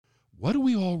what are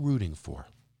we all rooting for?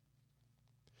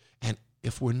 And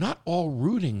if we're not all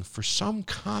rooting for some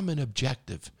common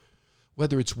objective,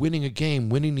 whether it's winning a game,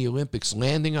 winning the Olympics,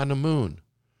 landing on the moon,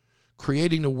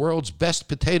 creating the world's best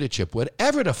potato chip,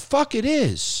 whatever the fuck it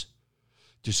is,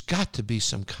 there's got to be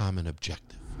some common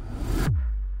objective.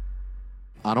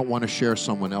 I don't want to share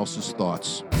someone else's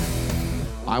thoughts.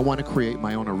 I want to create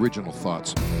my own original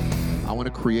thoughts. I want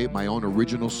to create my own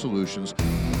original solutions.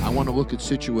 I want to look at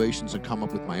situations and come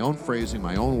up with my own phrasing,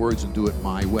 my own words, and do it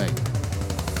my way.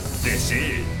 This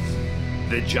is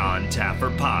the John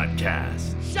Taffer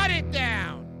Podcast. Shut it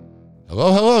down!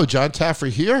 Hello, John Taffer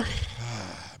here.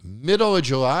 Middle of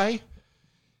July,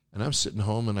 and I'm sitting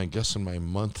home, and I guess in my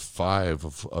month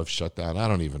 5 of shutdown. I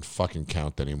don't even fucking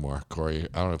count anymore, Corey.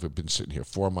 I don't know if I've been sitting here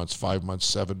 4 months, 5 months,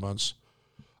 7 months.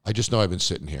 I just know I've been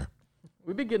sitting here.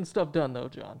 We've been getting stuff done, though,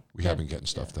 John. We have been getting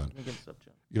stuff done. We've been getting stuff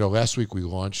done. You know, last week we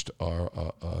launched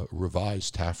our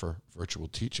revised Taffer virtual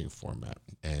teaching format,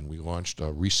 and we launched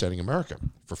Resetting America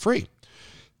for free.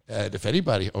 And if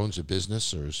anybody owns a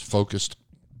business or is focused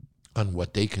on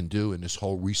what they can do in this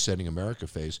whole Resetting America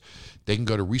phase, they can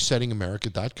go to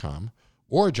resettingamerica.com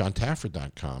or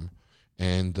johntaffer.com.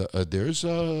 And there's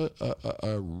a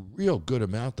real good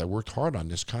amount. I worked hard on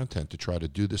this content to try to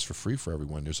do this for free for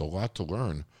everyone. There's a lot to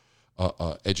learn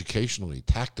educationally,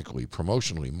 tactically,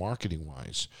 promotionally,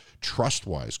 marketing-wise,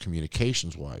 trust-wise,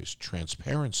 communications-wise,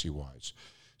 transparency-wise.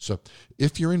 So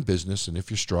if you're in business and if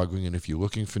you're struggling and if you're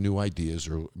looking for new ideas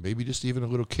or maybe just even a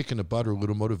little kick in the butt or a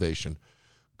little motivation,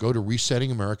 go to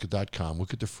resettingamerica.com,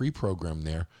 look at the free program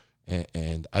there,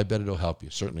 and I bet it'll help you.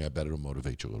 Certainly, I bet it'll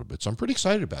motivate you a little bit. So I'm pretty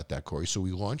excited about that, Corey. So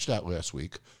we launched that last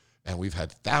week, and we've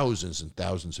had thousands and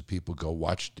thousands of people go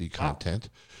watch the content,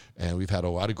 and we've had a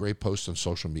lot of great posts on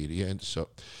social media. And so,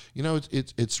 you know,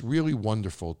 it's really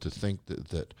wonderful to think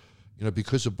that, you know,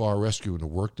 because of Bar Rescue and the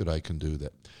work that I can do,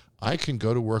 that I can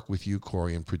go to work with you,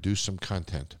 Corey, and produce some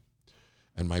content.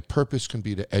 And my purpose can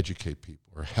be to educate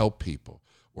people or help people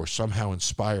or somehow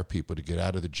inspire people to get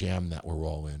out of the jam that we're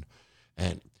all in.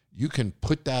 And you can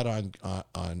put that on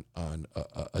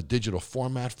a digital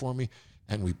format for me,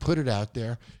 and we put it out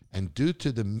there. And due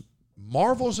to the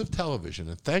marvels of television,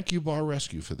 and thank you, Bar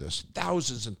Rescue, for this,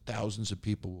 thousands and thousands of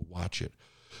people will watch it.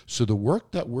 So the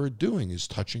work that we're doing is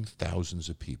touching thousands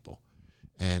of people.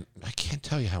 And I can't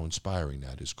tell you how inspiring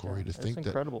that is, Corey, to think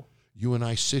incredible. That you and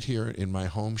I sit here in my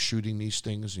home shooting these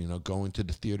things, you know, going to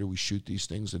the theater, we shoot these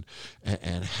things,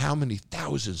 and how many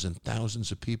thousands and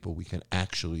thousands of people we can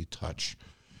actually touch.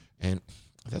 And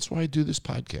that's why I do this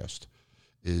podcast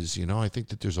is, you know, I think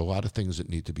that there's a lot of things that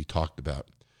need to be talked about.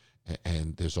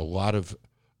 And there's a lot of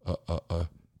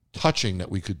touching that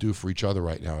we could do for each other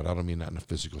right now. And I don't mean that in a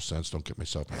physical sense. Don't get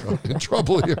myself in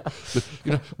trouble here. But,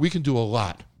 you know, we can do a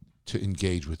lot to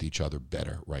engage with each other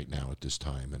better right now at this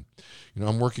time. And, you know,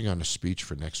 I'm working on a speech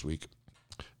for next week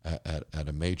at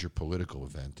a major political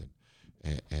event.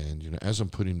 And, you know, as I'm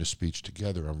putting the speech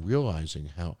together, I'm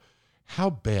realizing how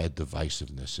bad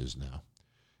divisiveness is now,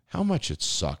 how much it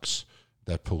sucks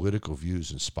that political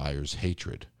views inspires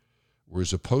hatred,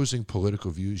 whereas opposing political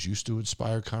views used to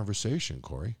inspire conversation,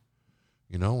 Corey.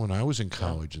 You know, when I was in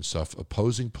college and stuff,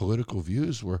 opposing political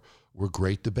views were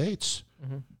great debates.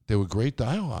 Mm-hmm. They were great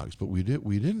dialogues, but we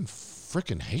didn't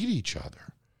frickin' hate each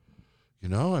other. You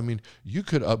know, I mean, you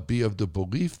could be of the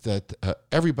belief that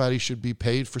everybody should be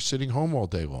paid for sitting home all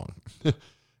day long.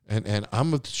 And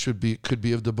could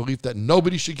be of the belief that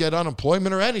nobody should get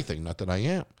unemployment or anything. Not that I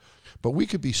am, but we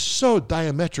could be so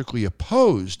diametrically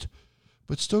opposed,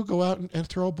 but still go out and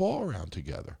throw a ball around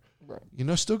together. Right. You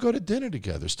know, still go to dinner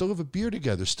together, still have a beer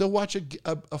together, still watch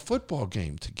a football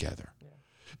game together.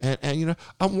 Yeah. And you know,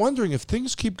 I'm wondering if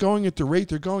things keep going at the rate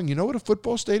they're going. You know what a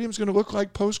football stadium is going to look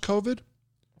like post-COVID?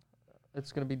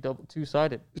 It's going to be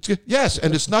two-sided. Yes,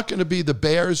 and it's not going to be the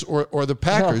Bears or the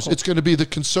Packers. No. It's going to be the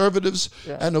conservatives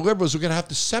and the liberals. We're going to have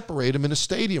to separate them in a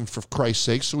stadium, for Christ's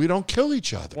sake, so we don't kill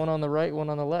each other. One on the right, one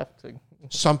on the left.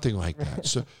 Something like that.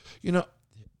 So, you know,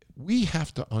 we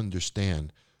have to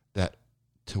understand that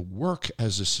to work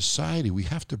as a society, we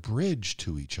have to bridge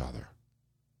to each other.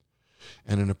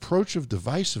 And an approach of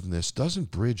divisiveness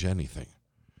doesn't bridge anything.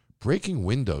 Breaking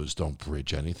windows don't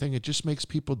bridge anything. It just makes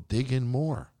people dig in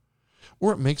more.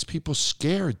 Or it makes people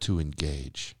scared to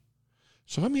engage.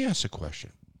 So let me ask a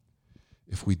question.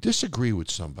 If we disagree with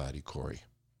somebody, Corey,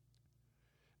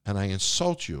 and I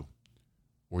insult you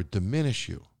or diminish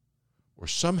you or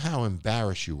somehow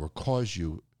embarrass you or cause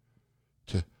you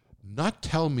to not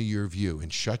tell me your view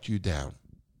and shut you down,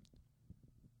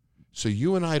 so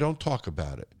you and I don't talk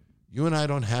about it, you and I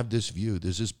don't have this view,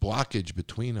 there's this blockage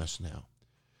between us now,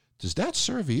 does that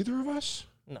serve either of us?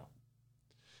 No.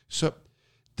 So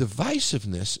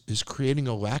Divisiveness is creating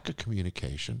a lack of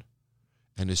communication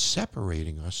and is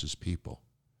separating us as people.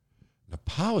 Now,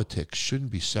 politics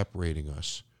shouldn't be separating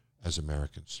us as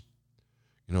Americans.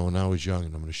 You know, when I was young,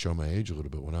 and I'm going to show my age a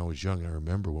little bit, when I was young, I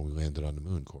remember when we landed on the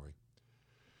moon, Corey.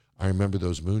 I remember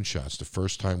those moon shots, the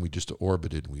first time we just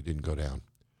orbited and we didn't go down.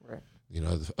 Right. You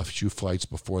know, a few flights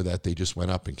before that, they just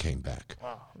went up and came back.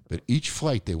 Wow. But each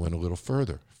flight, they went a little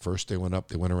further. First, they went up,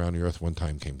 they went around the Earth one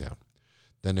time, came down.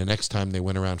 Then the next time, they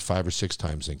went around 5 or 6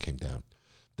 times, then came down.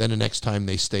 Then the next time,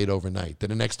 they stayed overnight. Then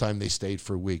the next time, they stayed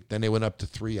for a week. Then they went up to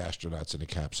 3 astronauts in a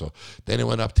capsule. Then they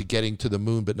went up to getting to the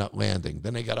moon but not landing.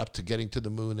 Then they got up to getting to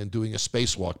the moon and doing a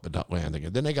spacewalk but not landing.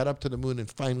 And then they got up to the moon and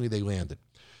finally they landed.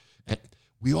 And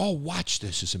we all watched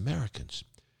this as Americans.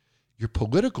 Your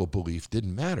political belief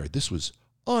didn't matter. This was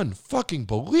unfucking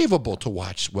believable to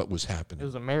watch what was happening. It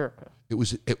was America.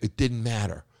 It didn't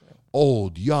matter.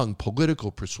 Old, young,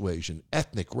 political persuasion,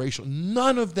 ethnic, racial,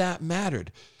 none of that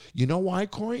mattered. You know why,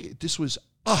 Corey? This was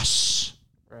us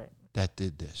that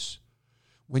did this.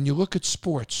 When you look at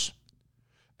sports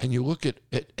and you look at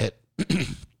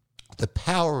the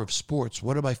power of sports,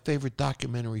 one of my favorite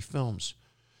documentary films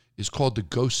is called The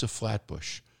Ghosts of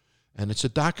Flatbush. And it's a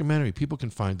documentary. People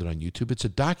can find it on YouTube. It's a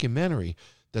documentary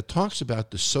that talks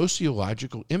about the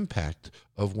sociological impact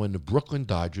of when the Brooklyn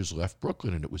Dodgers left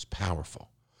Brooklyn, and it was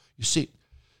powerful. You see,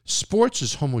 sports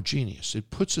is homogeneous. It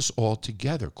puts us all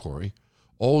together, Corey.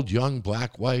 Old, young,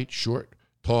 black, white, short,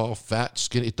 tall, fat,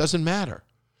 skinny. It doesn't matter.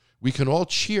 We can all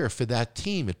cheer for that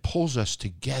team. It pulls us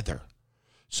together.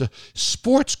 So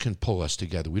sports can pull us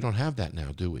together. We don't have that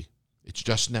now, do we? It's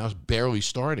just now barely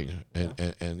starting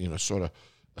and you know, sort of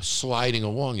sliding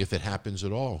along if it happens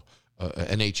at all.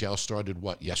 NHL started,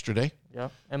 yesterday? Yeah.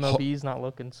 MLB's not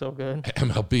looking so good.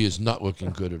 MLB is not looking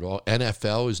good at all.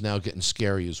 NFL is now getting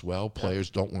scary as well.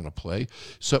 Players don't want to play.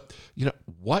 So, you know,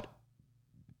 what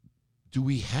do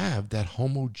we have that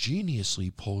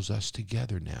homogeneously pulls us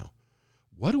together now?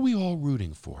 What are we all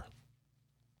rooting for?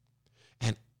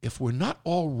 And if we're not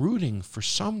all rooting for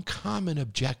some common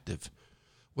objective,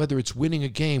 whether it's winning a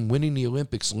game, winning the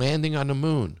Olympics, landing on the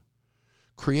moon,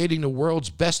 creating the world's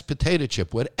best potato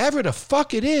chip, whatever the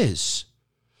fuck it is,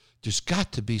 there's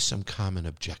got to be some common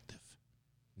objective.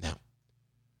 Now,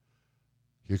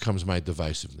 here comes my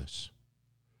divisiveness.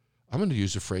 I'm going to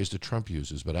use a phrase that Trump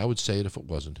uses, but I would say it if it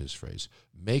wasn't his phrase.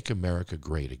 Make America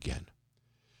great again.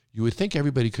 You would think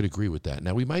everybody could agree with that.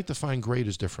 Now, we might define great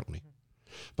as differently,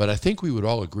 but I think we would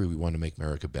all agree we want to make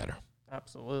America better.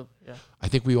 Absolutely, yeah. I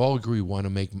think we all agree we want to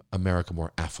make America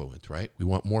more affluent, right? We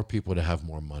want more people to have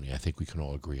more money. I think we can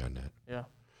all agree on that. Yeah.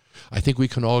 I think we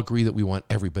can all agree that we want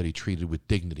everybody treated with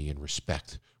dignity and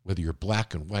respect, whether you're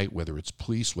black and white, whether it's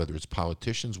police, whether it's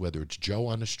politicians, whether it's Joe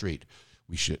on the street.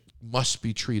 We must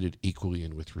be treated equally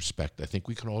and with respect. I think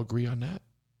we can all agree on that.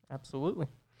 Absolutely.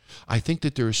 I think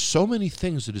that there are so many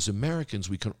things that as Americans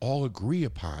we can all agree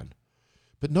upon,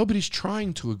 but nobody's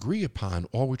trying to agree upon.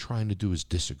 All we're trying to do is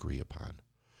disagree upon.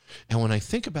 And when I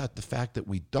think about the fact that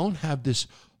we don't have this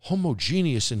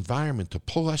homogeneous environment to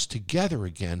pull us together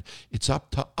again, it's up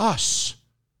to us,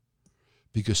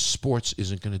 because sports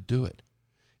isn't going to do it.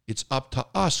 It's up to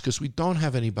us because we don't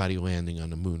have anybody landing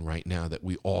on the moon right now that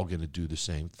we all going to do the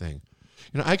same thing.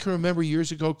 You know, I can remember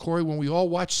years ago, Corey, when we all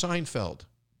watched Seinfeld.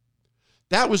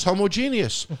 That was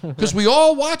homogeneous because we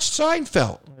all watched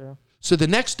Seinfeld. Yeah. So the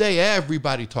next day,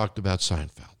 everybody talked about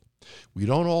Seinfeld. We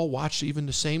don't all watch even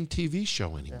the same TV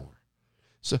show anymore. Yeah.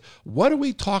 So what do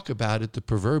we talk about at the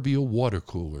proverbial water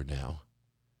cooler now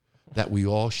that we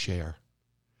all share?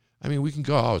 I mean, we can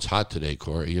go, oh, it's hot today,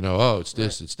 Corey. You know, oh, it's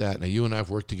this, it's that. Now, you and I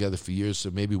have worked together for years, so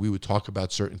maybe we would talk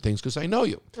about certain things because I know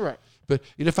you. Right. But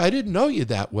if I didn't know you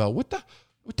that well, what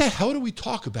the hell do we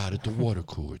talk about at the water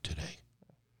cooler today?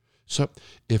 So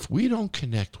if we don't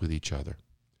connect with each other,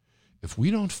 if we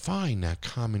don't find that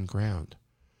common ground,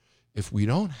 if we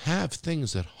don't have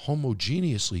things that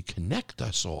homogeneously connect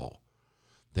us all,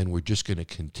 then we're just going to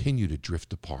continue to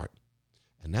drift apart.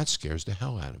 And that scares the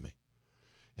hell out of me.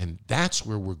 And that's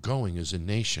where we're going as a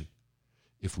nation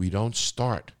if we don't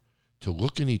start to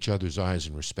look in each other's eyes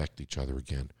and respect each other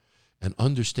again and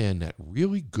understand that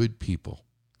really good people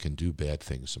can do bad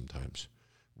things sometimes.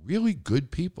 Really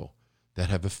good people that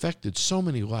have affected so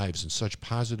many lives in such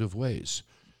positive ways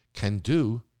can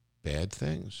do bad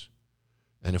things.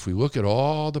 And if we look at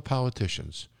all the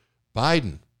politicians,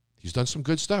 Biden, he's done some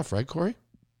good stuff, right, Corey?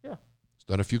 Yeah. He's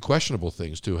done a few questionable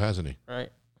things too, hasn't he?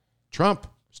 Right. Trump,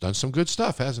 he's done some good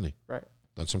stuff, hasn't he? Right.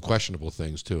 Done some questionable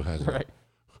things too, hasn't Right.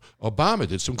 he? Obama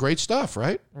did some great stuff,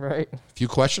 right? Right. A few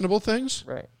questionable things?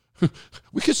 Right.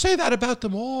 We could say that about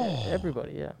them all.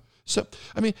 Everybody, yeah. So,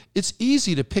 I mean, it's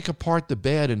easy to pick apart the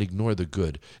bad and ignore the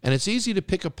good. And it's easy to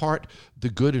pick apart the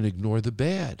good and ignore the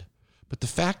bad. But the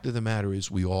fact of the matter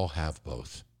is we all have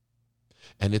both.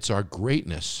 And it's our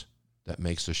greatness that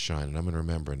makes us shine. And I'm going to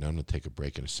remember, and I'm going to take a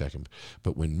break in a second.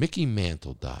 But when Mickey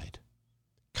Mantle died,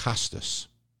 Costas,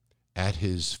 at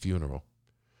his funeral,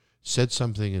 said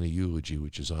something in a eulogy,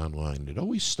 which is online. It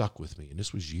always stuck with me, and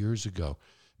this was years ago.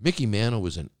 Mickey Mantle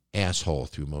was an asshole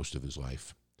through most of his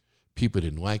life. People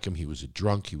didn't like him. He was a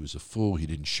drunk. He was a fool. He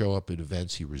didn't show up at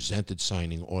events. He resented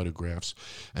signing autographs.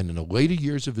 And in the later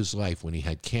years of his life, when he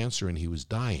had cancer and he was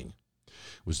dying,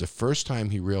 was the first time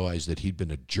he realized that he'd been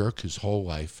a jerk his whole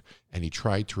life, and he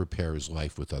tried to repair his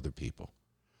life with other people.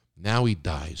 Now he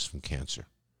dies from cancer.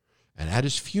 And at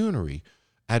his funeral,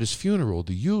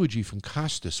 the eulogy from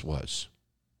Costas was,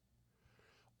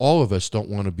 all of us don't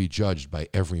want to be judged by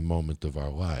every moment of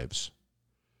our lives.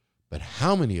 But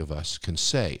how many of us can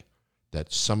say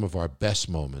that some of our best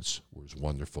moments were as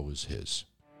wonderful as his?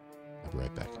 I'll be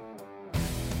right back.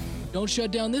 Don't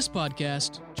shut down this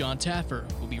podcast. John Taffer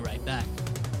will be right back.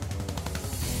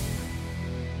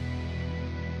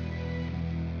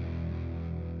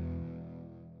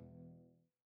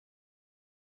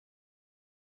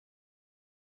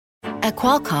 At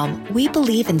Qualcomm, we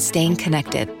believe in staying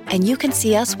connected, and you can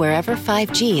see us wherever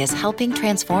 5G is helping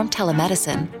transform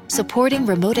telemedicine, supporting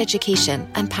remote education,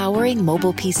 and powering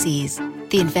mobile PCs.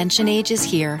 The invention age is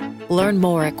here. Learn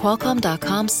more at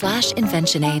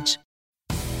qualcomm.com/inventionage.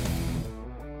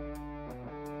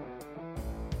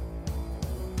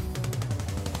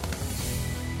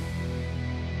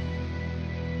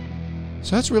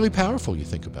 So that's really powerful, you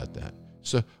think about that.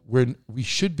 So we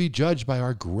should be judged by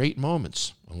our great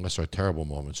moments, unless our terrible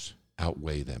moments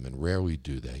outweigh them, and rarely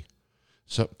do they.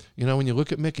 So, when you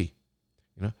look at Mickey,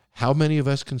 how many of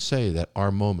us can say that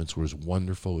our moments were as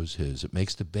wonderful as his? It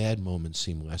makes the bad moments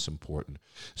seem less important.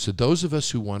 So those of us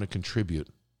who want to contribute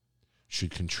should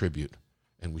contribute,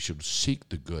 and we should seek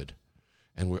the good,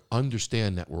 and we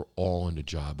understand that we're all in the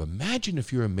job. Imagine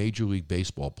if you're a Major League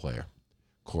Baseball player,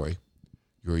 Corey.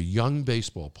 You're a young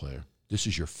baseball player. This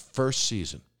is your first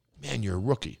season. Man, you're a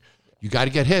rookie. You got to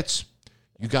get hits.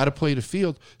 You got to play the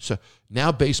field. So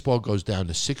now baseball goes down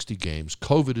to 60 games.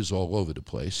 COVID is all over the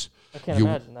place. I can't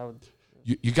imagine that would.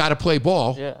 You got to play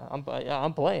ball. Yeah, I'm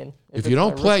playing. If you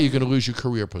don't play, you're going to lose your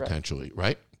career potentially,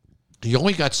 right? You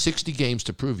only got 60 games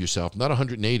to prove yourself, not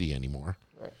 180 anymore.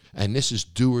 Right. And this is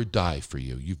do or die for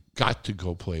you. You've got to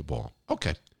go play ball.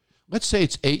 Okay. Let's say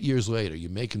it's 8 years later. You're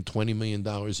making $20 million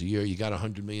a year. You got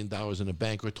 $100 million in the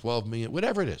bank, or $12 million,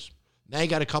 whatever it is. Now you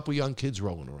got a couple young kids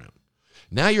rolling around.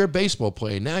 Now you're a baseball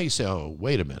player. Now you say, oh,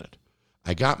 wait a minute.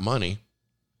 I got money.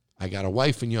 I got a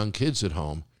wife and young kids at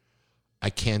home. I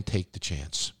can't take the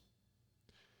chance.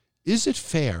 Is it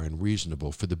fair and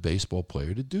reasonable for the baseball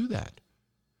player to do that?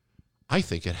 I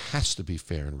think it has to be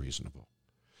fair and reasonable.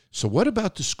 So what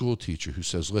about the school teacher who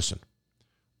says, listen,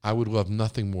 I would love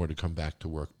nothing more to come back to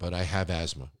work, but I have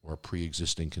asthma or a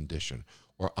pre-existing condition,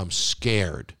 or I'm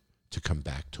scared to come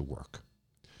back to work.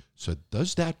 So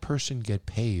does that person get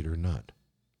paid or not?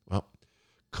 Well,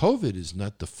 COVID is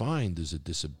not defined as a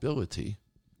disability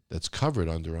that's covered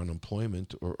under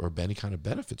unemployment or any kind of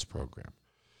benefits program.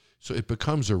 So it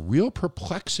becomes a real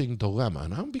perplexing dilemma,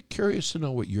 and I'll be curious to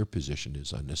know what your position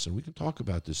is on this, and we can talk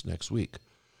about this next week.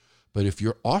 But if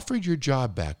you're offered your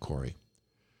job back, Corey,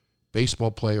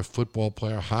 baseball player, football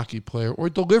player, hockey player, or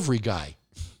delivery guy,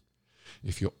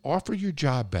 if you're offered your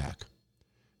job back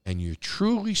and you're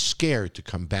truly scared to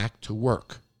come back to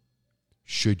work,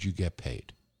 should you get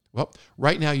paid? Well,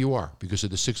 right now you are, because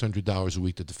of the $600 a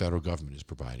week that the federal government is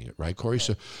providing it, right, Corey?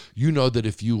 So you know that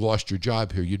if you lost your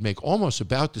job here, you'd make almost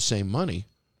about the same money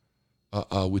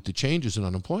with the changes in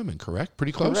unemployment, correct?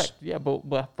 Pretty close? Correct, yeah,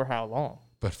 but for how long?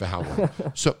 But for how long?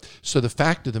 So the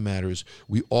fact of the matter is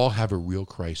we all have a real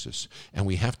crisis, and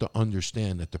we have to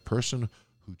understand that the person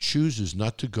who chooses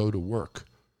not to go to work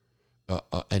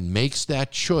and makes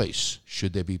that choice,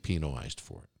 should they be penalized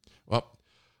for it? Well,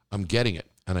 I'm getting it,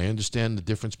 and I understand the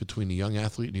difference between the young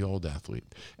athlete and the old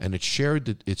athlete, and it's shared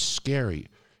that it's scary,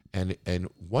 and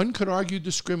one could argue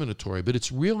discriminatory, but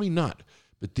it's really not.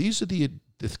 But these are the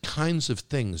kinds of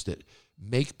things that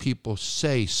make people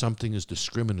say something is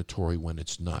discriminatory when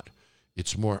it's not.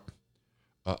 It's more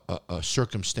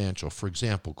circumstantial. For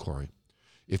example, Corey,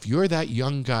 if you're that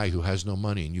young guy who has no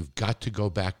money and you've got to go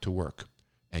back to work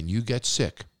and you get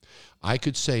sick, I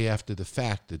could say after the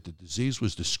fact that the disease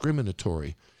was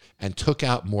discriminatory and took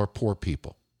out more poor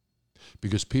people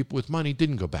because people with money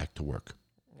didn't go back to work.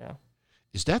 Yeah.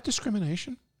 Is that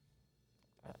discrimination?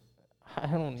 I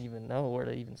don't even know where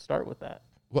to even start with that.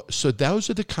 Well, so those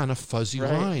are the kind of fuzzy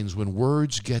lines when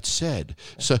words get said.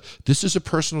 So this is a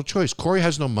personal choice. Corey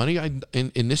has no money.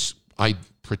 In this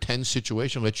pretend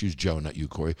situation, let's use Joe, not you,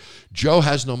 Corey. Joe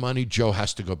has no money. Joe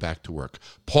has to go back to work.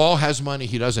 Paul has money.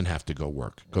 He doesn't have to go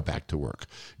back to work.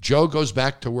 Joe goes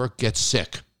back to work, gets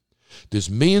sick. There's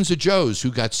millions of Joes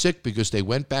who got sick because they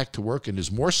went back to work, and there's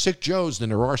more sick Joes than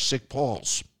there are sick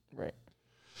Pauls. Right.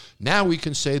 Now we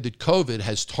can say that COVID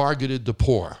has targeted the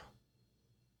poor.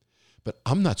 But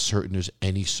I'm not certain there's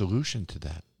any solution to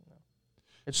that.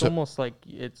 It's almost like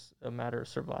it's a matter of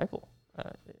survival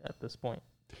at this point.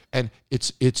 And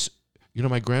it's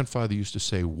my grandfather used to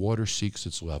say, water seeks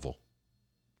its level,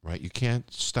 right? You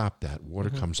can't stop that.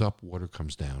 Water comes up, water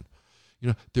comes down.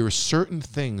 There are certain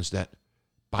things that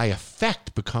by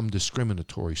effect become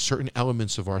discriminatory. Certain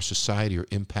elements of our society are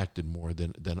impacted more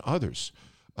than others.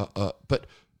 But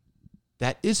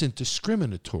that isn't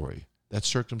discriminatory. That's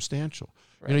circumstantial.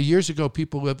 Right. Years ago,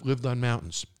 people lived on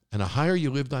mountains. And the higher you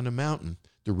lived on a mountain,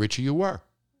 the richer you were.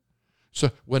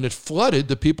 So when it flooded,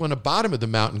 the people on the bottom of the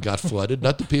mountain got flooded,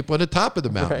 not the people on the top of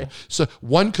the mountain. Right. So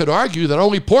one could argue that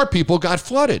only poor people got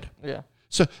flooded. Yeah.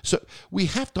 So we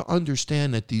have to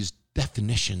understand that these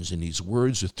definitions and these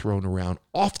words are thrown around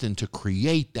often to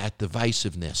create that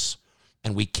divisiveness,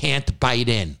 and we can't bite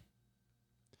in.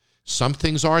 Some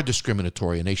things are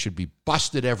discriminatory, and they should be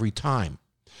busted every time.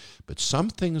 But some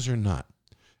things are not.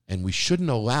 And we shouldn't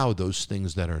allow those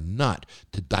things that are not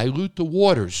to dilute the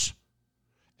waters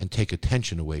and take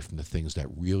attention away from the things that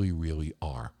really, really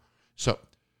are. So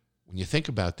when you think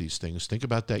about these things, think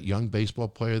about that young baseball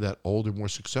player, that older, more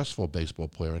successful baseball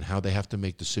player, and how they have to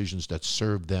make decisions that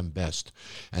serve them best,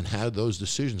 and how those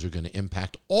decisions are going to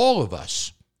impact all of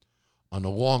us on the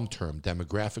long term,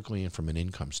 demographically and from an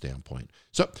income standpoint.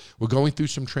 So we're going through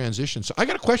some transitions. So I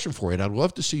got a question for you, and I'd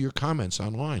love to see your comments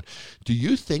online. Do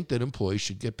you think that employees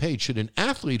should get paid? Should an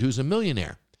athlete who's a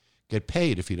millionaire get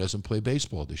paid if he doesn't play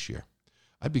baseball this year?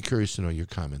 I'd be curious to know your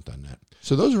comment on that.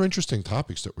 So those are interesting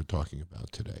topics that we're talking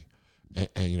about today.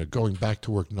 And going back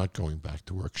to work, not going back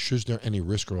to work. Is there any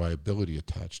risk or liability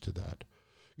attached to that?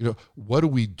 What do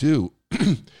we do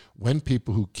when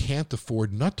people who can't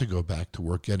afford not to go back to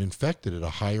work get infected at a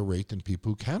higher rate than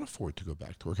people who can afford to go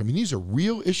back to work? I mean, these are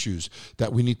real issues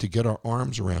that we need to get our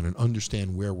arms around and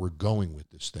understand where we're going with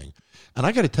this thing. And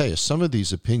I got to tell you, some of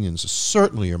these opinions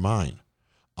certainly are mine.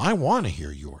 I want to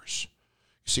hear yours.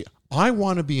 You see, I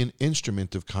want to be an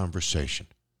instrument of conversation.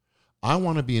 I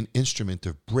want to be an instrument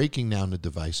of breaking down the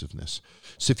divisiveness.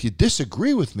 So if you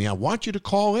disagree with me, I want you to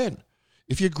call in.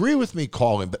 If you agree with me,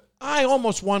 call in. But I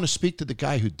almost want to speak to the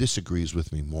guy who disagrees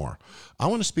with me more. I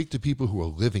want to speak to people who are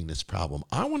living this problem.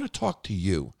 I want to talk to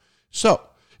you. So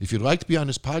if you'd like to be on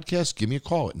this podcast, give me a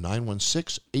call at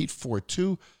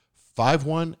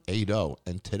 916-842-5180.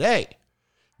 And today,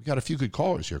 we got a few good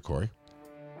callers here, Corey.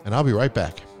 And I'll be right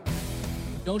back.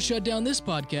 Don't shut down this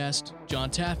podcast.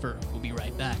 John Taffer will be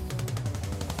right back.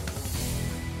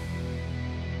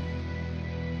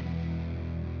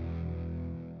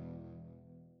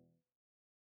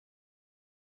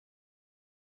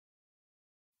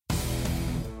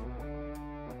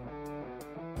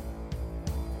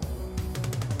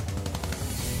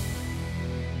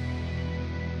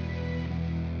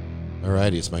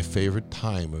 Alrighty, it's my favorite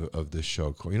time of this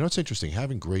show. It's interesting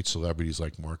having great celebrities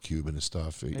like Mark Cuban and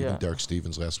stuff. Even Derek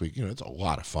Stevens last week. It's a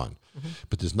lot of fun. Mm-hmm.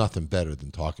 But there's nothing better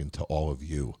than talking to all of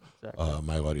you,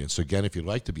 my audience. So again, if you'd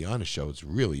like to be on the show, it's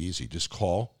really easy. Just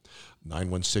call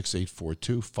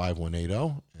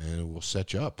 916-842-5180, and we'll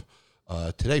set you up.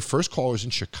 Today, first caller is in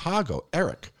Chicago,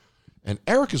 Eric, and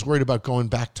Eric is worried about going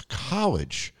back to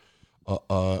college.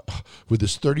 With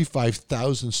his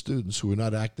 35,000 students who are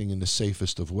not acting in the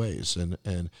safest of ways.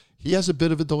 And he has a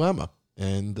bit of a dilemma.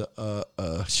 And I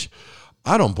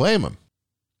don't blame him.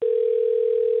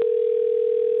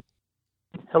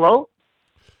 Hello?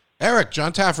 Eric,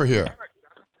 John Taffer here.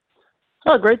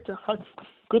 Oh, great.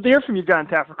 Good to hear from you, John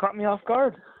Taffer. Caught me off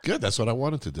guard. Good. That's what I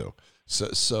wanted to do.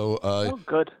 Oh,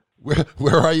 good.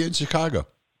 Where are you in Chicago?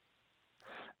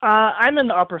 I'm in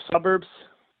the upper suburbs.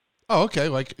 Oh, okay,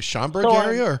 like Schaumburg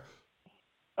area?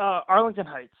 Or? Arlington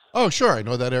Heights. Oh, sure. I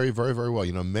know that area very, very well.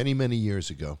 Many, many years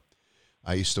ago,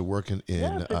 I used to work in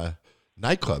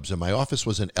nightclubs, and my office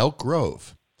was in Elk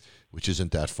Grove, which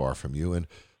isn't that far from you. And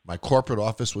my corporate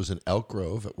office was in Elk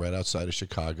Grove, right outside of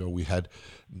Chicago. We had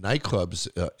nightclubs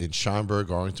in Schaumburg,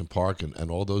 Arlington Park,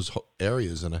 and all those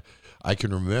areas. And I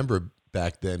can remember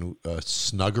back then,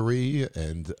 Snuggery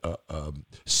and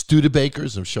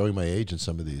Studebakers. I'm showing my age in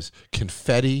some of these.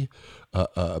 Confetti. There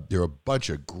are a bunch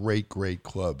of great, great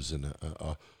clubs and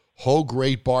a whole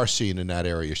great bar scene in that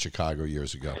area of Chicago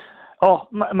years ago. Oh,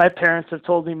 my parents have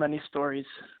told me many stories.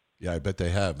 Yeah, I bet they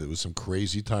have. There was some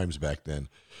crazy times back then.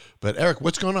 But Eric,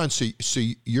 what's going on? So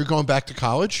you're going back to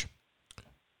college?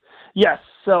 Yes.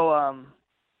 So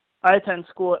I attend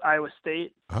school at Iowa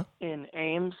State in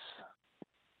Ames,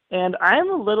 and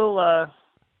I'm a little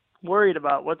worried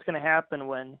about what's going to happen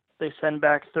when they send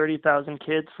back 30,000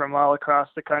 kids from all across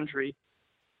the country.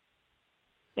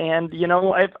 And,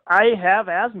 if I have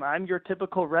asthma, I'm your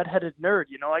typical redheaded nerd.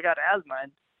 I got asthma.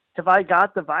 And if I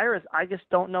got the virus, I just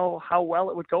don't know how well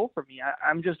it would go for me.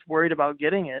 I'm just worried about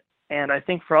getting it. And I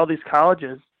think for all these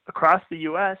colleges across the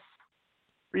U.S.,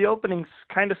 reopening's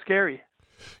kind of scary.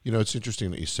 It's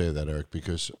interesting that you say that, Eric,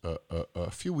 because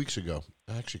a few weeks ago,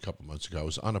 actually a couple months ago, I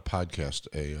was on a podcast.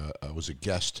 I was a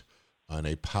guest on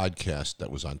a podcast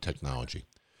that was on technology.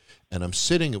 And I'm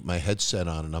sitting with my headset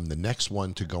on, and I'm the next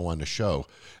one to go on the show.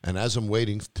 And as I'm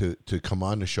waiting to come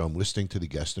on the show, I'm listening to the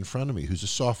guest in front of me, who's a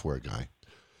software guy.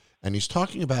 And he's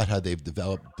talking about how they've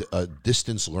developed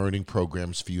distance learning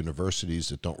programs for universities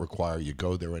that don't require you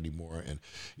go there anymore, and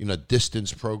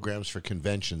distance programs for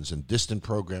conventions and distant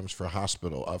programs for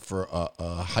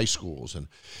high schools, and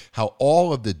how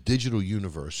all of the digital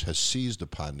universe has seized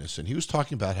upon this. And he was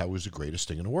talking about how it was the greatest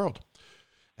thing in the world.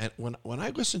 And when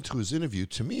I listened to his interview,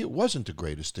 to me, it wasn't the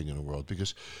greatest thing in the world,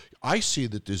 because I see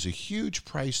that there's a huge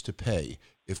price to pay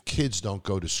if kids don't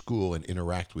go to school and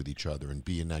interact with each other and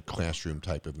be in that classroom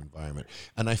type of environment.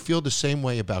 And I feel the same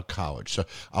way about college. So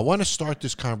I want to start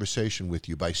this conversation with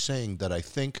you by saying that I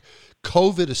think,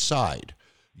 COVID aside,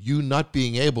 you not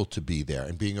being able to be there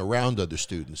and being around other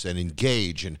students and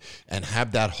engage and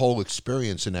have that whole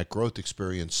experience and that growth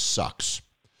experience sucks.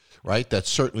 Right? That's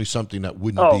certainly something that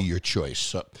wouldn't be your choice.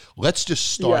 So let's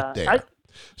just start there.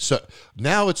 So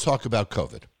now let's talk about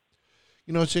COVID.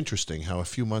 It's interesting how a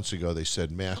few months ago they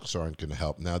said masks aren't going to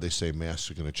help. Now they say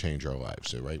masks are going to change our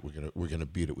lives. Right? We're going to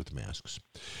beat it with masks.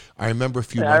 I remember a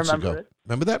few months ago.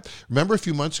 Remember that? Remember a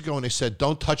few months ago when they said,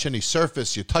 don't touch any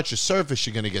surface. You touch a surface,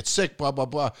 you're going to get sick, blah, blah,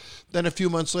 blah. Then a few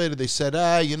months later they said,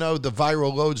 the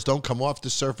viral loads don't come off the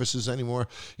surfaces anymore.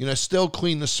 Still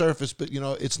clean the surface, but,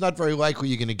 it's not very likely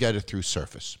you're going to get it through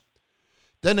surface.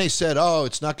 Then they said,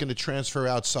 it's not going to transfer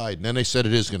outside. And then they said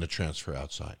it is going to transfer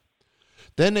outside.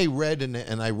 Then they read,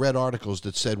 and I read articles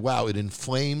that said, wow, it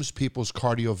inflames people's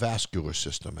cardiovascular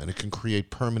system, and it can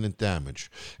create permanent damage.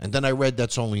 And then I read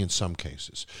that's only in some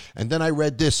cases. And then I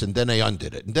read this, and then they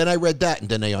undid it. And then I read that, and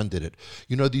then they undid it.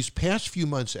 These past few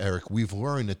months, Eric, we've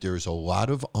learned that there's a lot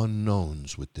of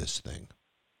unknowns with this thing.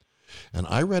 And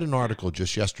I read an article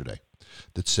just yesterday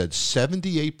that said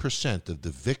 78% of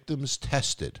the victims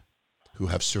tested who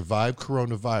have survived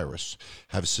coronavirus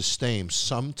have sustained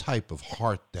some type of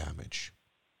heart damage.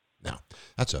 Now,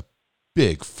 that's a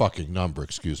big fucking number,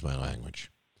 excuse my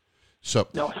language. So,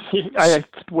 no,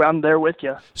 I'm there with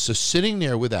you. So sitting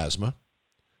there with asthma,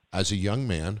 as a young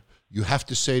man, you have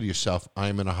to say to yourself,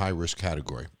 I'm in a high-risk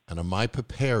category, and am I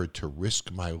prepared to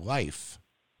risk my life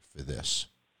for this?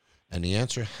 And the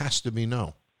answer has to be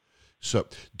no. So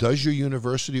does your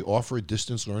university offer a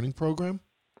distance learning program?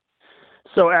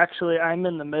 So actually, I'm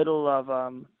in the middle of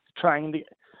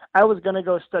I was going to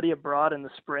go study abroad in the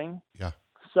spring. Yeah.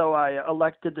 So I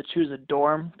elected to choose a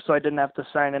dorm, so I didn't have to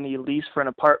sign any lease for an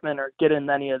apartment or get in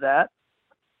any of that.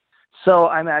 So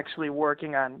I'm actually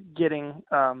working on getting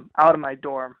out of my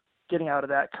dorm, getting out of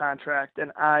that contract,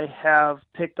 and I have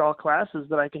picked all classes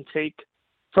that I can take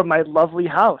from my lovely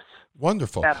house.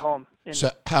 Wonderful. At home.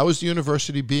 So how is the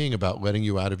university being about letting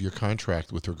you out of your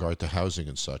contract with regard to housing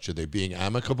and such? Are they being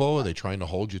amicable? Are they trying to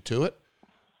hold you to it?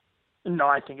 No,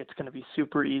 I think it's going to be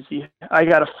super easy. I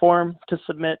got a form to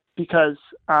submit because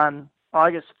on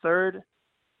August 3rd,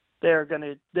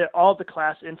 all the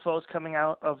class info is coming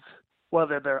out of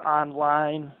whether they're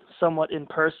online, somewhat in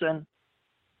person.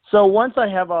 So once I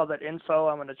have all that info,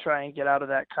 I'm going to try and get out of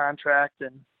that contract.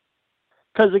 And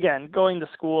because again, going to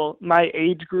school, my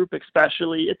age group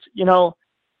especially,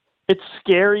 it's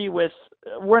scary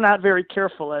we're not very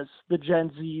careful as the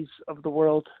Gen Zs of the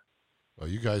world. Well,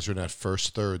 you guys are in that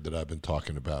first third that I've been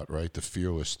talking about, right? The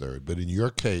fearless third. But in your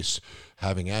case,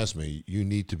 having asthma, you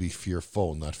need to be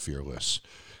fearful, not fearless.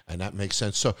 And that makes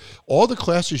sense. So all the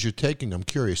classes you're taking, I'm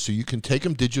curious, so you can take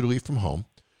them digitally from home.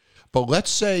 But let's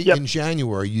say in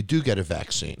January you do get a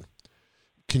vaccine.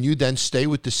 Can you then stay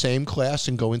with the same class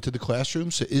and go into the classroom?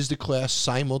 So is the class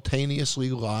simultaneously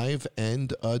live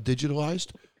and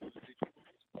digitalized?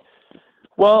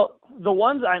 Well, the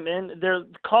ones I'm in, they're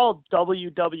called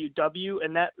WWW,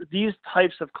 and these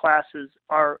types of classes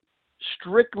are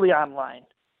strictly online.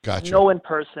 Gotcha. No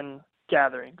in-person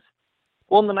gatherings.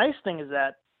 Well, the nice thing is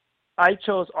that I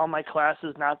chose all my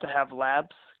classes not to have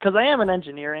labs because I am in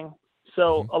engineering.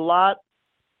 So a lot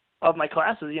of my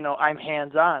classes, I'm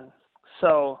hands-on.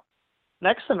 So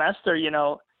next semester,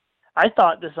 I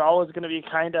thought this all was going to be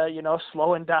kind of,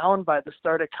 slowing down by the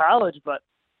start of college, but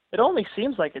it only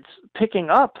seems like it's picking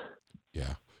up.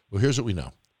 Yeah. Well, here's what we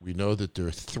know. We know that there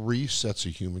are 3 sets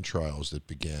of human trials that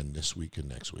began this week and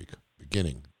next week,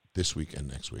 beginning this week and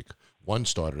next week. One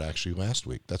started actually last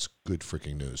week. That's good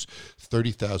freaking news.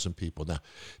 30,000 people. Now,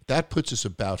 that puts us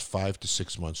about 5 to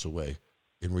 6 months away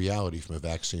in reality from a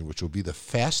vaccine, which will be the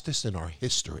fastest in our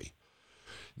history.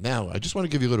 Now, I just want to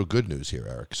give you a little good news here,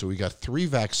 Eric. So we got 3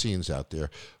 vaccines out there.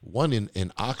 One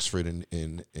in Oxford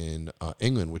in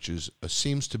England, which is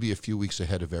seems to be a few weeks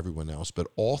ahead of everyone else. But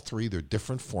all 3, they're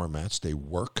different formats. They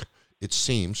work, it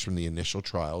seems, from the initial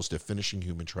trials. They're finishing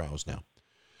human trials now.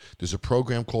 There's a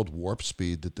program called Warp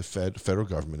Speed that the federal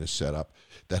government has set up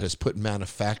that has put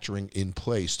manufacturing in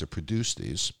place to produce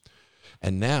these.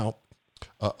 And now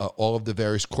all of the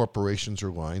various corporations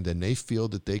are lined, and they feel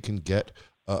that they can get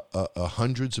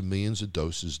hundreds of millions of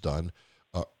doses done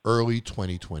early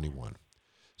 2021.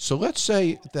 So let's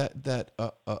say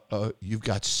that you've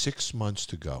got 6 months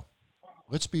to go.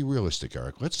 Let's be realistic,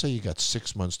 Eric. Let's say you got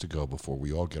 6 months to go before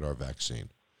we all get our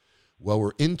vaccine. Well,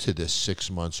 we're into this 6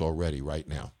 months already right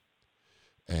now.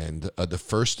 And the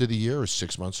first of the year is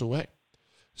 6 months away.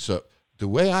 So the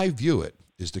way I view it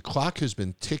is the clock has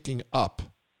been ticking up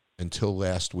until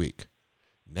last week.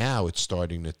 Now it's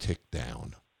starting to tick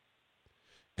down.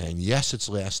 And yes, it's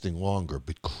lasting longer,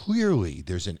 but clearly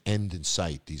there's an end in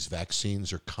sight. These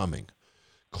vaccines are coming.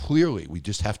 Clearly, we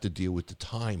just have to deal with the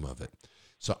time of it.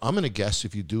 So I'm going to guess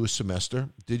if you do a semester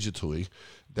digitally,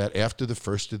 that after the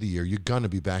first of the year, you're going to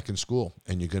be back in school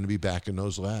and you're going to be back in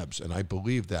those labs. And I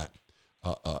believe that.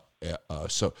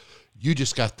 So you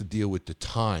just got to deal with the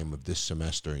time of this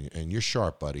semester. And you're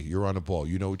sharp, buddy. You're on a ball.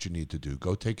 You know what you need to do.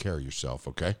 Go take care of yourself,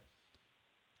 okay?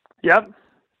 Yep.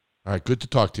 All right, good to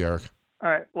talk to you, Eric. All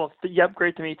right. Well, yep,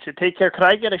 great to meet you. Take care. Could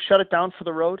I get a shut it down for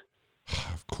the road?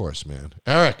 Of course, man.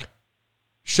 Eric,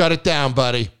 shut it down,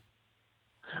 buddy.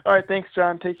 All right. Thanks,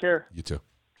 John. Take care. You too.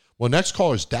 Well, next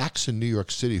caller is Dax in New York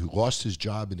City, who lost his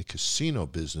job in the casino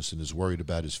business and is worried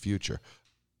about his future.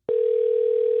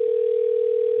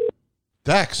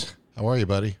 Dax, how are you,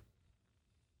 buddy?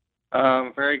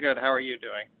 Very good. How are you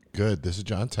doing? Good. This is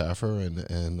John Taffer,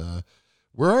 and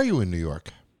where are you in New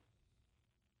York?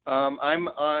 I'm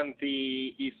on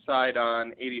the east side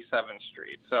on 87th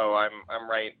Street, so I'm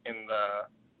right in the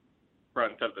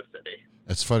front of the city.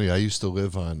 That's funny. I used to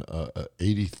live on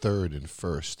 83rd and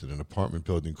 1st in an apartment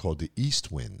building called the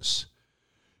East Winds,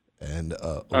 and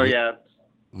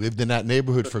lived in that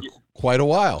neighborhood for quite a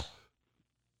while.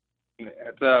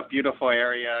 It's a beautiful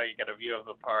area. You get a view of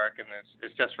the park, and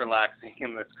it's just relaxing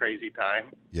in this crazy time.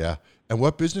 Yeah. And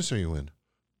what business are you in?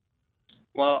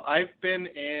 Well, I've been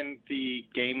in the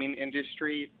gaming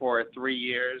industry for 3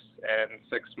 years and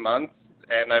 6 months,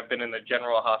 and I've been in the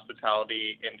general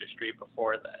hospitality industry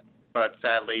before that. But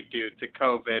sadly, due to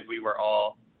COVID, we were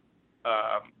all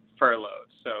furloughed.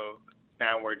 So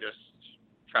now we're just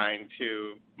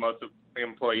most of the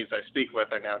employees I speak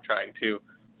with are now trying to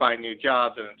find new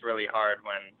jobs, and it's really hard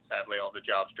when, sadly, all the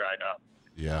jobs dried up.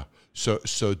 Yeah.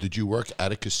 So did you work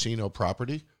at a casino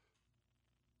property?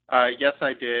 Yes,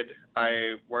 I did.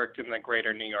 I worked in the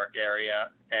greater New York area,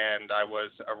 and I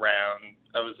was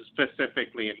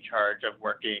specifically in charge of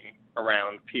working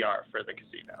around PR for the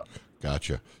casino.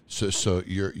 Gotcha. So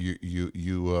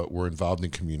you were involved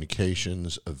in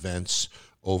communications, events,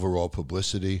 overall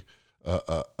publicity,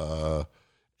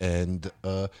 and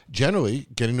generally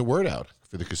getting the word out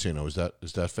for the casino. Is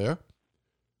that fair?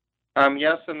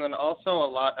 Yes, and then also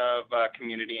a lot of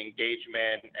community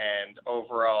engagement and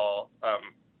overall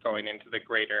going into the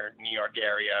greater New York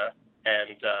area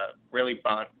and really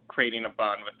creating a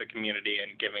bond with the community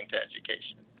and giving to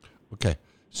education. Okay.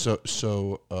 So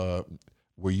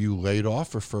were you laid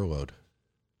off or furloughed?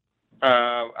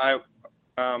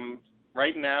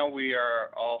 Right now we are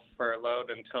all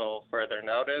furloughed until further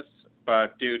notice,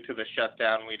 but due to the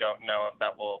shutdown, we don't know if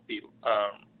that will be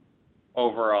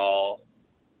overall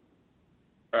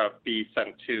be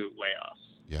sent to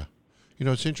layoffs. Yeah.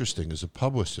 It's interesting. As a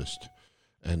publicist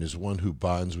and as one who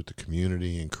bonds with the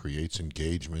community and creates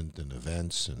engagement and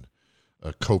events and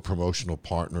co-promotional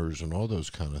partners and all those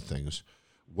kind of things,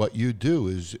 what you do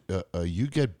is you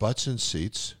get butts in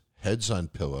seats, heads on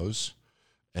pillows,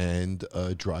 and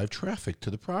drive traffic to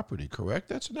the property, correct?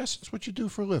 That's in essence what you do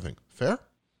for a living. Fair?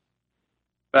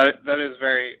 That is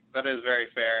very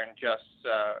fair, and just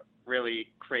really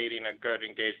creating a good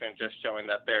engagement, just showing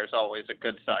that there's always a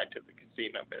good side to the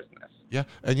casino business. Yeah,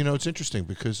 and it's interesting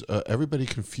because everybody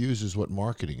confuses what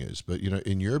marketing is, but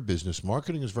in your business,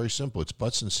 marketing is very simple. It's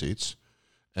butts and seats,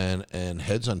 and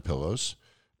heads on pillows,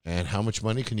 and how much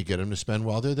money can you get them to spend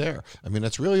while they're there? I mean,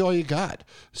 that's really all you got.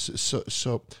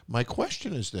 So my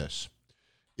question is this: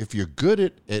 if you're good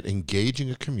at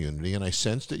engaging a community, and I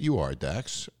sense that you are,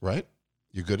 Dax, right?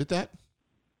 You're good at that?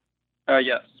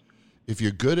 Yes. If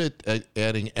you're good at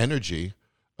adding energy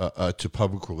to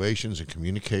public relations and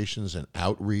communications and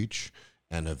outreach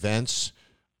and events,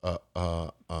 and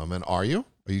are you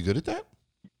good at that?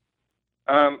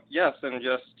 Yes, and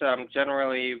just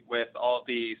generally with all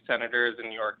the senators and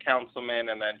New York councilmen,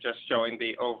 and then just showing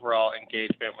the overall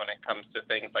engagement when it comes to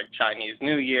things like Chinese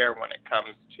New Year, when it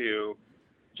comes to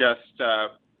just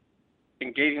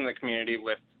engaging the community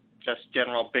with just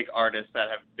general big artists that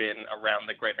have been around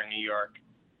the greater New York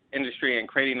industry, and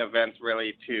creating events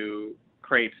really to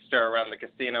create stir around the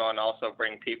casino and also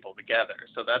bring people together.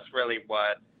 So that's really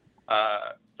what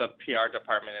the PR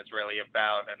department is really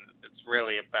about, and it's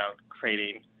really about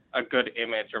creating a good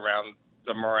image around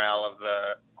the morale of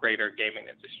the greater gaming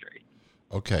industry.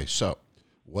 Okay, so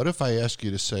what if I ask you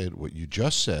to say what you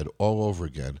just said all over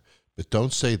again, but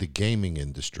don't say the gaming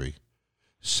industry,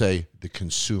 say the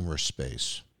consumer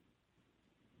space?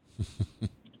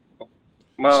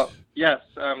 Well, yes,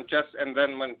 and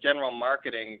then when general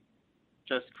marketing,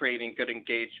 just creating good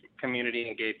community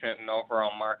engagement and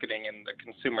overall marketing in the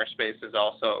consumer space is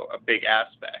also a big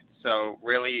aspect. So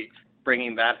really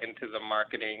bringing that into the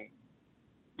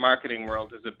marketing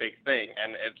world is a big thing,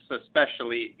 and it's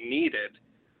especially needed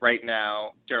right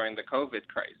now during the COVID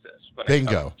crisis when it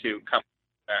comes to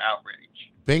their outreach.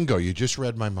 Bingo, you just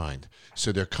read my mind.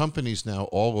 So there are companies now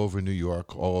all over New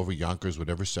York, all over Yonkers,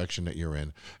 whatever section that you're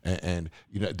in. And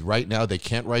right now they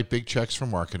can't write big checks for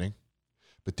marketing,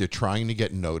 but they're trying to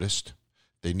get noticed.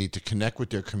 They need to connect with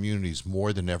their communities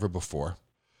more than ever before.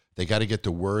 They got to get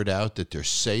the word out that they're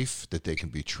safe, that they can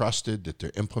be trusted, that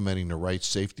they're implementing the right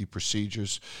safety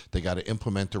procedures. They got to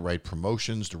implement the right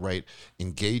promotions, the right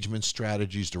engagement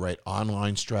strategies, the right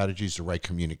online strategies, the right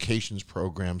communications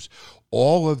programs.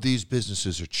 All of these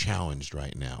businesses are challenged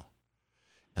right now.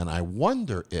 And I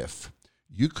wonder if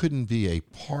you couldn't be a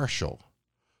partial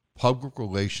public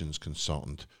relations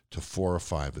consultant to 4 or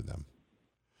 5 of them.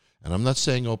 And I'm not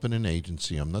saying open an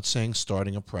agency. I'm not saying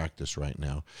starting a practice right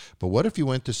now. But what if you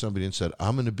went to somebody and said,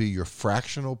 I'm going to be your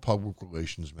fractional public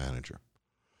relations manager.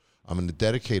 I'm going to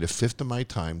dedicate 1/5 of my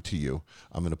time to you.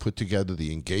 I'm going to put together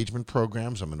the engagement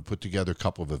programs. I'm going to put together a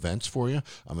couple of events for you.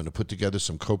 I'm going to put together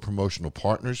some co-promotional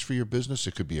partners for your business.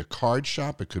 It could be a card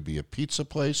shop. It could be a pizza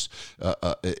place.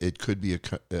 It could be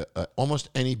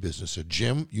almost any business, a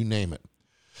gym, you name it.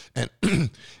 And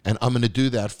I'm going to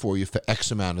do that for you for X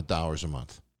amount of dollars a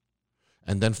month.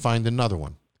 And then find another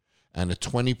one. And at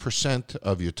 20%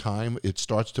 of your time, it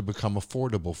starts to become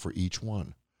affordable for each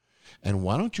one. And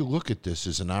why don't you look at this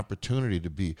as an opportunity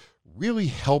to really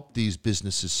help these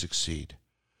businesses succeed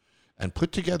and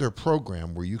put together a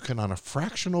program where you can, on a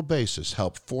fractional basis,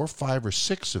 help 4, 5, or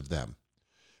 6 of them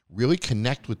really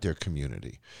connect with their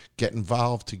community, get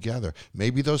involved together.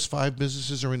 Maybe those 5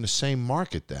 businesses are in the same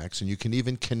market, Dax, and you can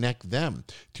even connect them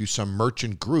to some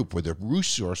merchant group where their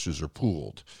resources are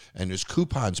pooled and there's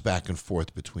coupons back and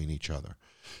forth between each other.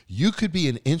 You could be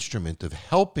an instrument of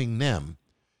helping them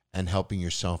and helping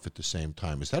yourself at the same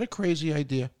time. Is that a crazy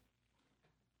idea?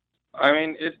 I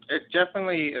mean, it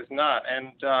definitely is not.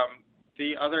 And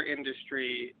the other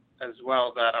industry as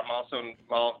well that I'm also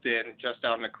involved in just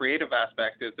on the creative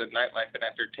aspect is the nightlife and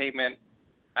entertainment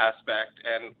aspect,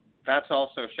 and that's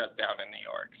also shut down in New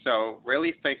York. So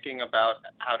really thinking about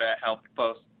how to help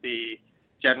both the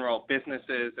general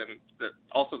businesses and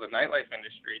also the nightlife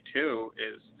industry too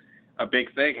is a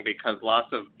big thing, because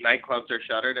lots of nightclubs are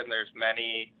shuttered, and there's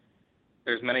many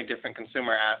different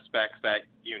consumer aspects that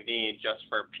you need just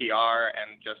for PR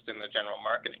and just in the general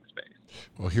marketing space.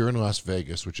 Well, here in Las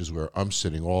Vegas, which is where I'm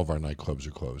sitting, all of our nightclubs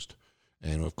are closed.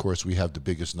 And, of course, we have the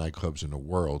biggest nightclubs in the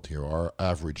world here. Our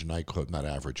average nightclub, not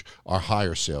average, our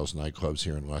higher sales nightclubs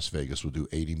here in Las Vegas will do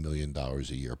 $80 million a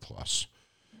year plus.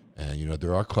 And,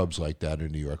 there are clubs like that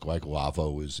in New York, like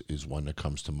Lavo is one that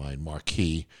comes to mind.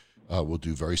 Marquee will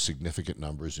do very significant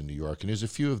numbers in New York. And there's a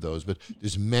few of those, but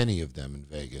there's many of them in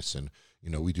Vegas. And,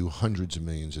 we do hundreds of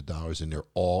millions of dollars, and they're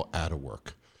all out of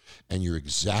work. And you're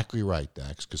exactly right,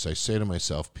 Dax, because I say to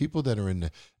myself, people that are in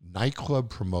the nightclub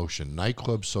promotion,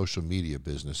 nightclub social media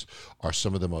business are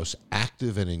some of the most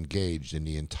active and engaged in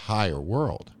the entire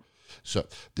world. So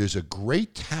there's a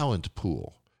great talent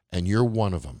pool, and you're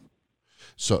one of them.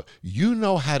 So you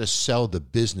know how to sell the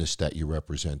business that you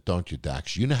represent, don't you,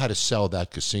 Dax? You know how to sell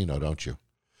that casino, don't you?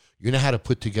 You know how to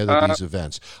put together these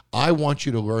events. I want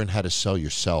you to learn how to sell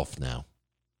yourself now.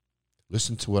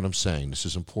 Listen to what I'm saying. This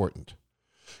is important.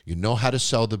 You know how to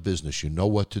sell the business. You know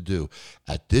what to do.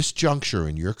 At this juncture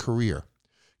in your career,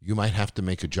 you might have to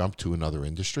make a jump to another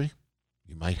industry.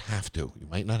 You might have to. You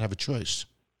might not have a choice.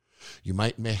 You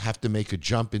may have to make a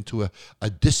jump into a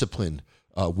discipline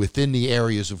within the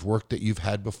areas of work that you've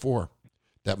had before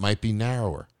that might be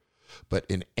narrower. But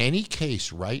in any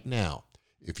case right now,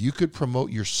 if you could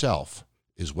promote yourself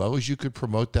as well as you could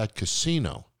promote that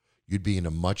casino, you'd be in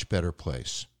a much better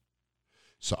place.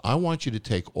 So I want you to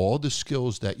take all the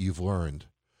skills that you've learned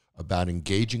about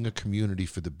engaging a community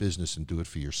for the business and do it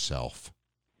for yourself.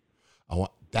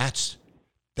 That's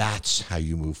how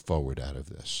you move forward out of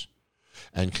this.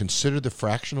 And consider the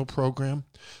fractional program,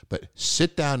 but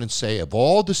sit down and say, of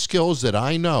all the skills that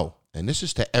I know, and this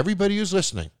is to everybody who's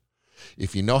listening,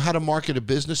 if you know how to market a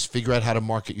business, figure out how to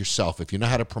market yourself. If you know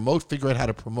how to promote, figure out how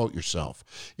to promote yourself.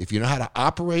 If you know how to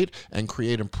operate and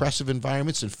create impressive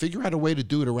environments, and figure out a way to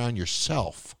do it around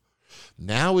yourself.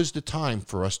 Now is the time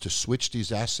for us to switch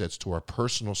these assets to our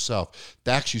personal self.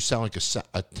 Dax, you sound like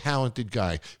a talented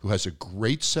guy who has a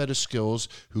great set of skills,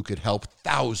 who could help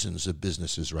thousands of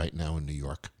businesses right now in New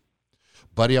York.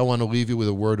 Buddy, I want to leave you with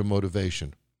a word of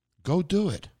motivation. Go do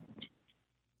it.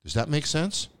 Does that make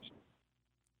sense?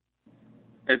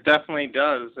 It definitely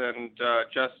does, and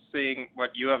just seeing what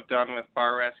you have done with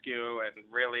Bar Rescue and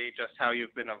really just how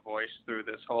you've been a voice through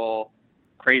this whole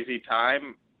crazy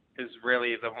time is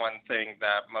really the one thing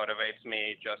that motivates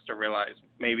me, just to realize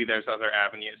maybe there's other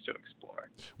avenues to explore.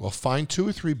 Well, find 2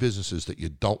 or 3 businesses that you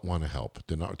don't want to help.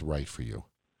 They're not right for you.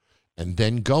 And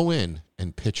then go in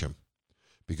and pitch them.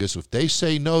 Because if they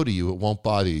say no to you, it won't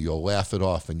bother you. You'll laugh it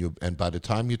off. And by the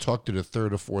time you talk to the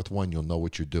 3rd or 4th one, you'll know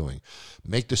what you're doing.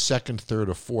 Make the 2nd, 3rd,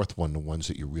 or 4th one the ones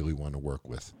that you really want to work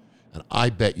with. And I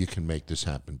bet you can make this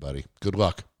happen, buddy. Good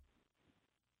luck.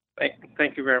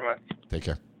 Thank you very much. Take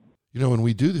care. You know, when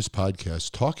we do this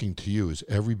podcast, talking to you is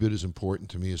every bit as important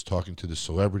to me as talking to the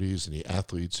celebrities and the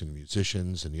athletes and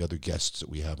musicians and the other guests that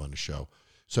we have on the show.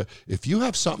 So if you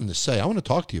have something to say, I want to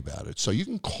talk to you about it. So you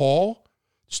can call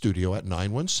studio at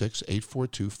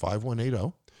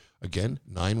 916-842-5180. Again,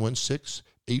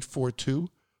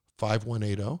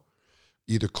 916-842-5180.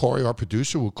 Either Corey, our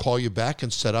producer, will call you back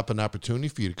and set up an opportunity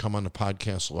for you to come on the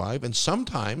podcast live. And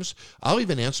sometimes I'll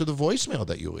even answer the voicemail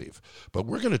that you leave. But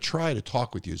we're going to try to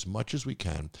talk with you as much as we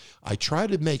can. I try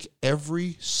to make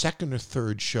every 2nd or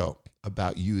 3rd show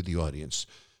about you, the audience.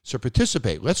 So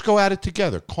participate. Let's go at it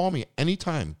together. Call me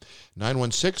anytime,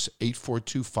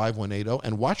 916-842-5180,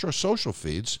 and watch our social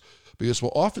feeds, because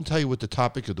we'll often tell you what the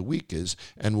topic of the week is,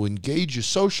 and we'll engage you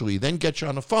socially, then get you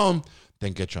on the phone,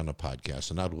 then get you on the podcast,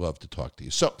 and I'd love to talk to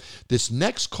you. So this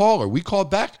next caller, we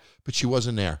called back, but she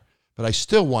wasn't there, but I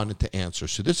still wanted to answer.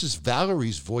 So this is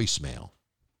Valerie's voicemail.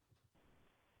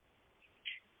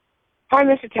 Hi,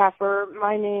 Mr. Taffer.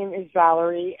 My name is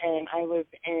Valerie, and I live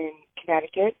in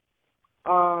Connecticut.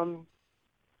 I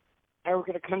work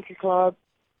at a country club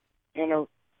in a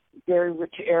very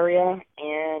rich area,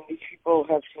 and these people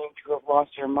have seemed to have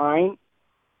lost their mind.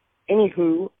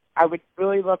 Anywho, I would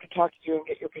really love to talk to you and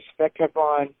get your perspective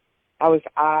on how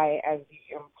I, as the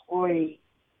employee,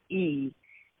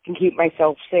 can keep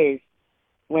myself safe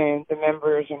when the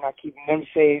members are not keeping them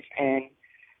safe. And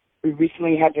we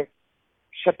recently had to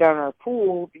shut down our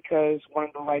pool because one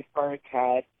of the lifeguards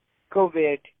had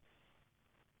COVID.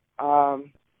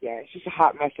 It's just a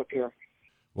hot mess up here.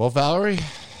 Well, Valerie,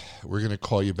 we're going to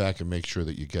call you back and make sure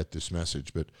that you get this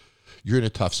message, but you're in a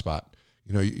tough spot.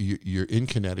 You know, you're in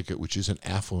Connecticut, which is an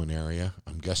affluent area.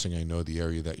 I'm guessing I know the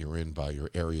area that you're in by your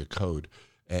area code.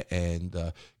 And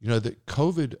you know, the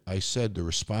COVID, I said the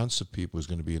response of people is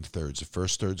going to be in thirds. The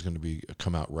first third is going to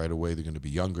come out right away. They're going to be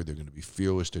younger. They're going to be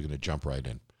fearless. They're going to jump right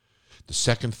in. The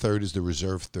second third is the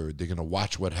reserve third. They're going to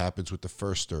watch what happens with the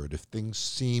first third. If things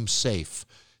seem safe,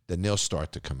 then they'll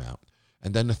start to come out.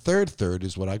 And then the third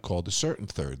is what I call the certain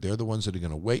third. They're the ones that are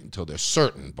going to wait until they're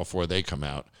certain before they come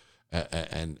out.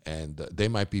 And they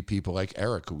might be people like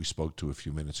Eric, who we spoke to a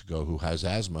few minutes ago, who has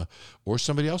asthma, or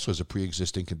somebody else who has a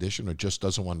pre-existing condition or just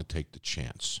doesn't want to take the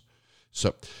chance.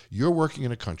 So you're working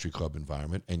in a country club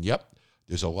environment, and yep,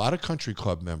 there's a lot of country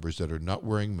club members that are not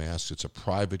wearing masks. It's a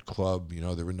private club. You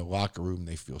know, they're in the locker room.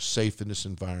 They feel safe in this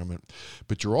environment.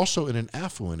 But you're also in an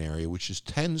affluent area, which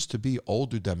tends to be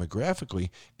older demographically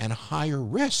and higher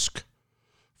risk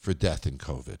for death in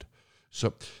COVID.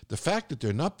 So the fact that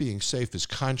they're not being safe is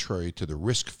contrary to the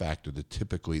risk factor that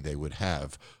typically they would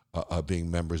have being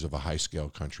members of a high-scale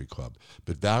country club.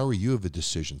 But Valerie, you have a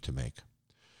decision to make.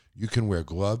 You can wear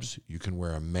gloves. You can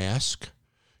wear a mask.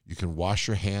 You can wash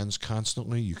your hands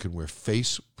constantly. You can wear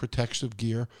face protective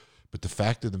gear. But the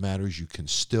fact of the matter is you can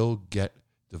still get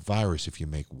the virus if you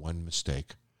make one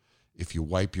mistake. If you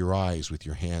wipe your eyes with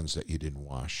your hands that you didn't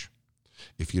wash.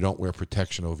 If you don't wear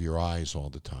protection over your eyes all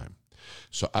the time.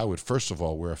 So I would, first of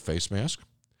all, wear a face mask.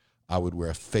 I would wear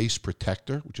a face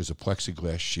protector, which is a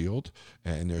plexiglass shield.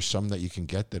 And there's some that you can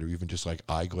get that are even just like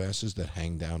eyeglasses that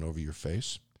hang down over your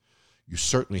face. You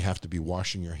certainly have to be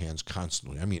washing your hands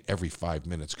constantly. I mean, every 5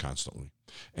 minutes constantly.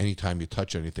 Anytime you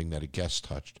touch anything that a guest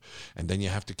touched. And then you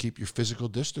have to keep your physical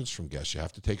distance from guests. You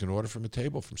have to take an order from a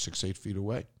table from 6-8 feet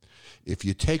away. If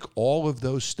you take all of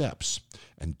those steps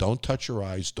and don't touch your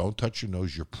eyes, don't touch your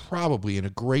nose, you're probably in a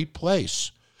great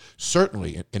place.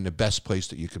 Certainly in the best place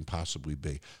that you can possibly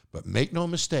be. But make no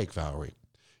mistake, Valerie,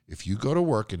 if you go to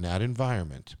work in that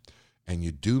environment and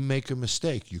you do make a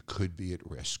mistake, you could be at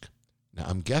risk. Now,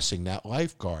 I'm guessing that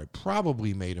lifeguard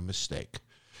probably made a mistake.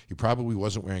 He probably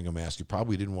wasn't wearing a mask. He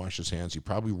probably didn't wash his hands. He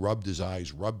probably rubbed his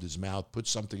eyes, rubbed his mouth, put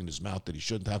something in his mouth that he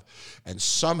shouldn't have, and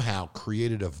somehow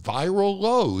created a viral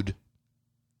load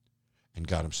and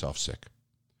got himself sick.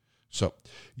 So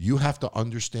you have to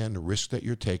understand the risk that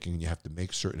you're taking, and you have to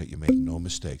make certain that you make no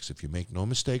mistakes. If you make no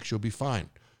mistakes, you'll be fine.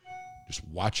 Just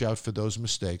watch out for those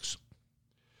mistakes.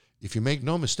 If you make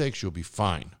no mistakes, you'll be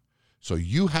fine. So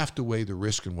you have to weigh the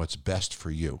risk and what's best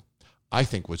for you. I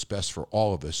think what's best for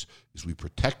all of us is we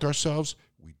protect ourselves,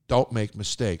 we don't make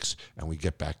mistakes, and we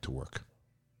get back to work.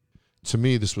 To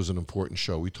me, this was an important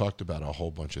show. We talked about a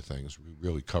whole bunch of things. We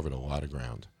really covered a lot of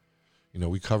ground. You know,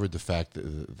 we covered the fact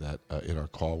that in our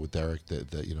call with Derek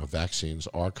that vaccines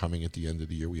are coming at the end of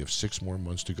the year. We have 6 more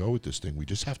months to go with this thing. We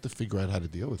just have to figure out how to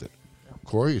deal with it.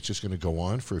 Corey, it's just going to go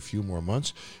on for a few more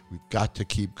months. We've got to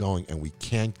keep going, and we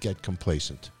can't get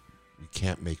complacent. We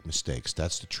can't make mistakes.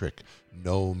 That's the trick.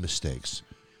 No mistakes.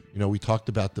 You know, we talked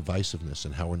about divisiveness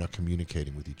and how we're not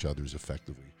communicating with each other as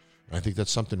effectively. And I think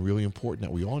that's something really important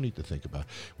that we all need to think about.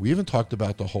 We even talked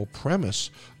about the whole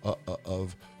premise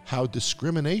of how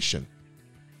discrimination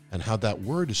and how that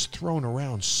word is thrown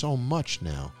around so much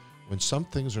now. When some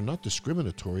things are not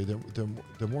discriminatory,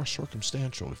 they're more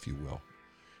circumstantial, if you will.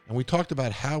 And we talked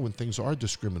about how when things are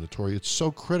discriminatory, it's so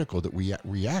critical that we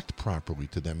react properly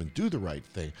to them and do the right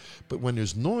thing. But when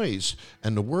there's noise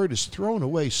and the word is thrown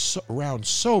away around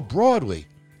so broadly,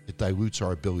 it dilutes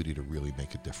our ability to really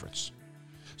make a difference.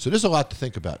 So there's a lot to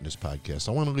think about in this podcast.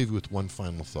 I want to leave you with one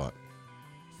final thought.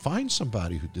 Find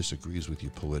somebody who disagrees with you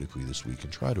politically this week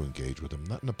and try to engage with them,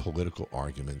 not in a political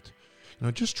argument. You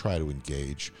know, just try to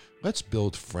engage. Let's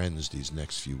build friends these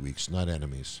next few weeks, not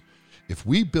enemies. If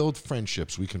we build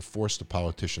friendships, we can force the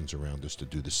politicians around us to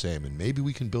do the same, and maybe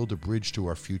we can build a bridge to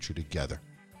our future together.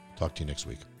 Talk to you next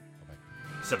week.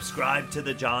 Bye-bye. Subscribe to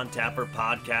the John Taffer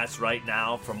Podcast right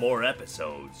now for more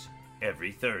episodes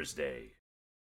every Thursday.